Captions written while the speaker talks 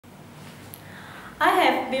I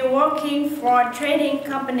have been working for a trading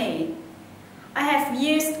company. I have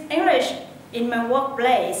used English in my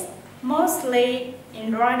workplace, mostly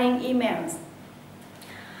in writing emails.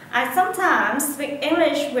 I sometimes speak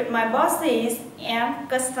English with my bosses and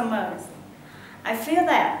customers. I feel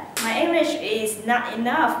that my English is not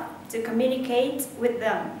enough to communicate with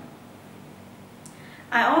them.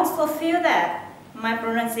 I also feel that my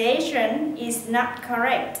pronunciation is not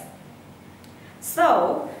correct.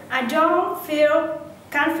 So, I don't feel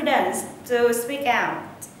confident to speak out.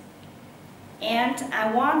 And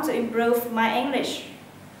I want to improve my English.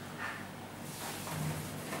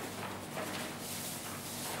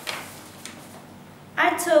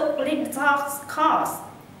 I took Little Talks course.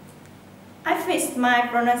 I fixed my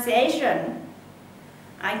pronunciation.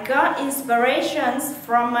 I got inspirations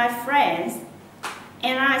from my friends,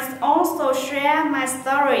 and I also share my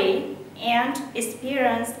story and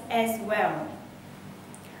experience as well.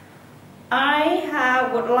 I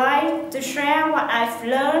would like to share what I've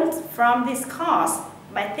learned from this course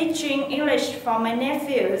by teaching English for my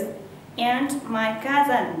nephews and my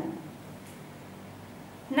cousin.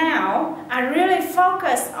 Now, I really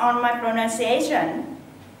focus on my pronunciation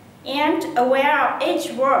and aware of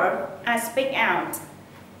each word I speak out.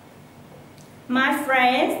 My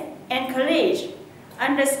friends and colleagues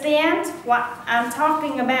understand what I'm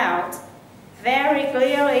talking about very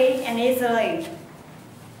clearly and easily.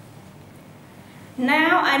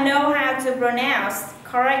 Now I know how to pronounce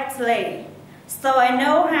correctly, so I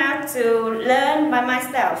know how to learn by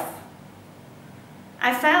myself.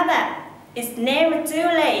 I found that it's never too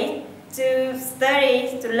late to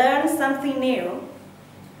study to learn something new.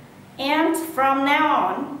 And from now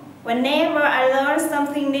on, whenever I learn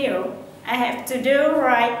something new, I have to do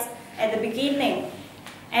right at the beginning.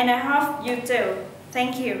 And I hope you too.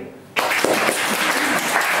 Thank you.